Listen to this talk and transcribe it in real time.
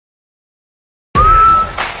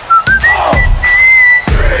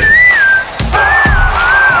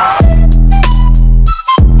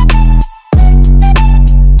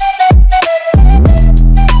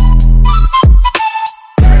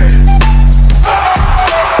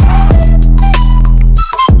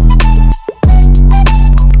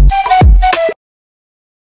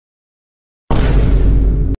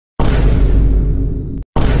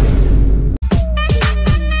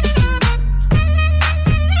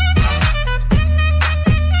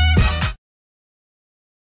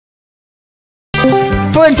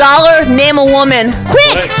For $1, name a woman.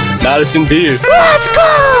 Quick! Madison Beer. Let's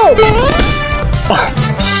go!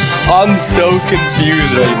 I'm so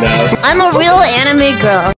confused right now. I'm a real anime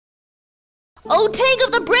girl. Oh, tank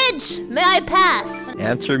of the bridge! May I pass?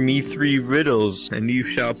 Answer me 3 riddles, and you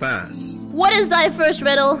shall pass. What is thy first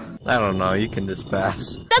riddle? I don't know, you can just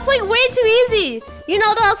pass. That's like way too easy. You know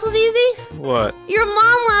what else was easy? What? Your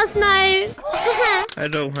mom last night. I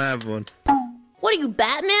don't have one. What are you,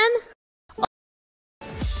 Batman?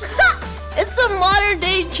 It's a modern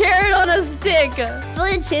day carrot on a stick.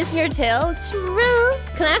 Feeling chasing your tail? True.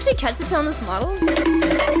 Can I actually catch the tail in this model?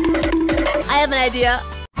 I have an idea.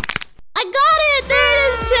 I got it! There it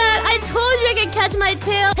is, Chad! I told you I could catch my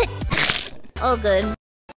tail. Oh, good.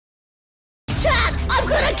 Chad, I'm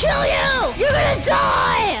gonna kill you! You're gonna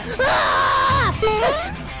die! Ah!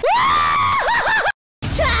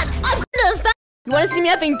 Chad, I'm gonna You wanna see me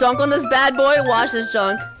effing dunk on this bad boy? Watch this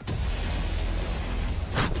junk.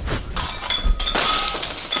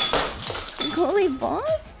 Call me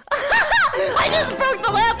boss? I just broke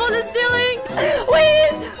the lamp on the ceiling!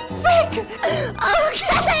 Wait! Frick!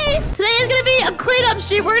 Okay! Today is gonna be a cleanup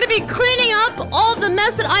stream. We're gonna be cleaning up all of the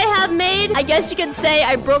mess that I have made. I guess you could say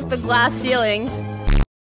I broke the glass ceiling.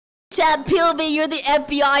 Chad PLV, you're the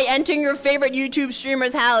FBI entering your favorite YouTube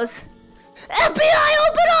streamer's house. FBI,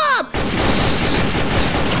 open up!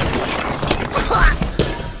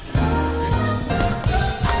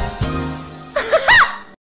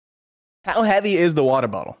 How heavy is the water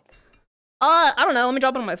bottle? I don't know. Let me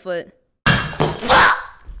drop it on my foot.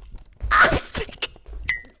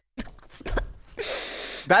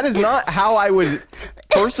 That is not how I would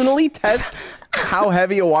personally test how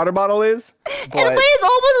heavy a water bottle is. It weighs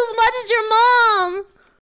almost as much as your mom.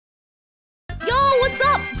 Yo, what's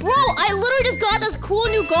up? Bro, I literally just got this cool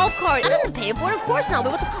new golf cart. I didn't pay for it, of course not.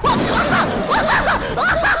 But what the...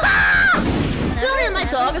 Silly, my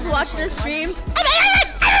dog is watching this stream.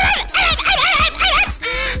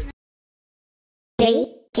 3,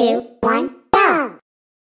 2, 1, go!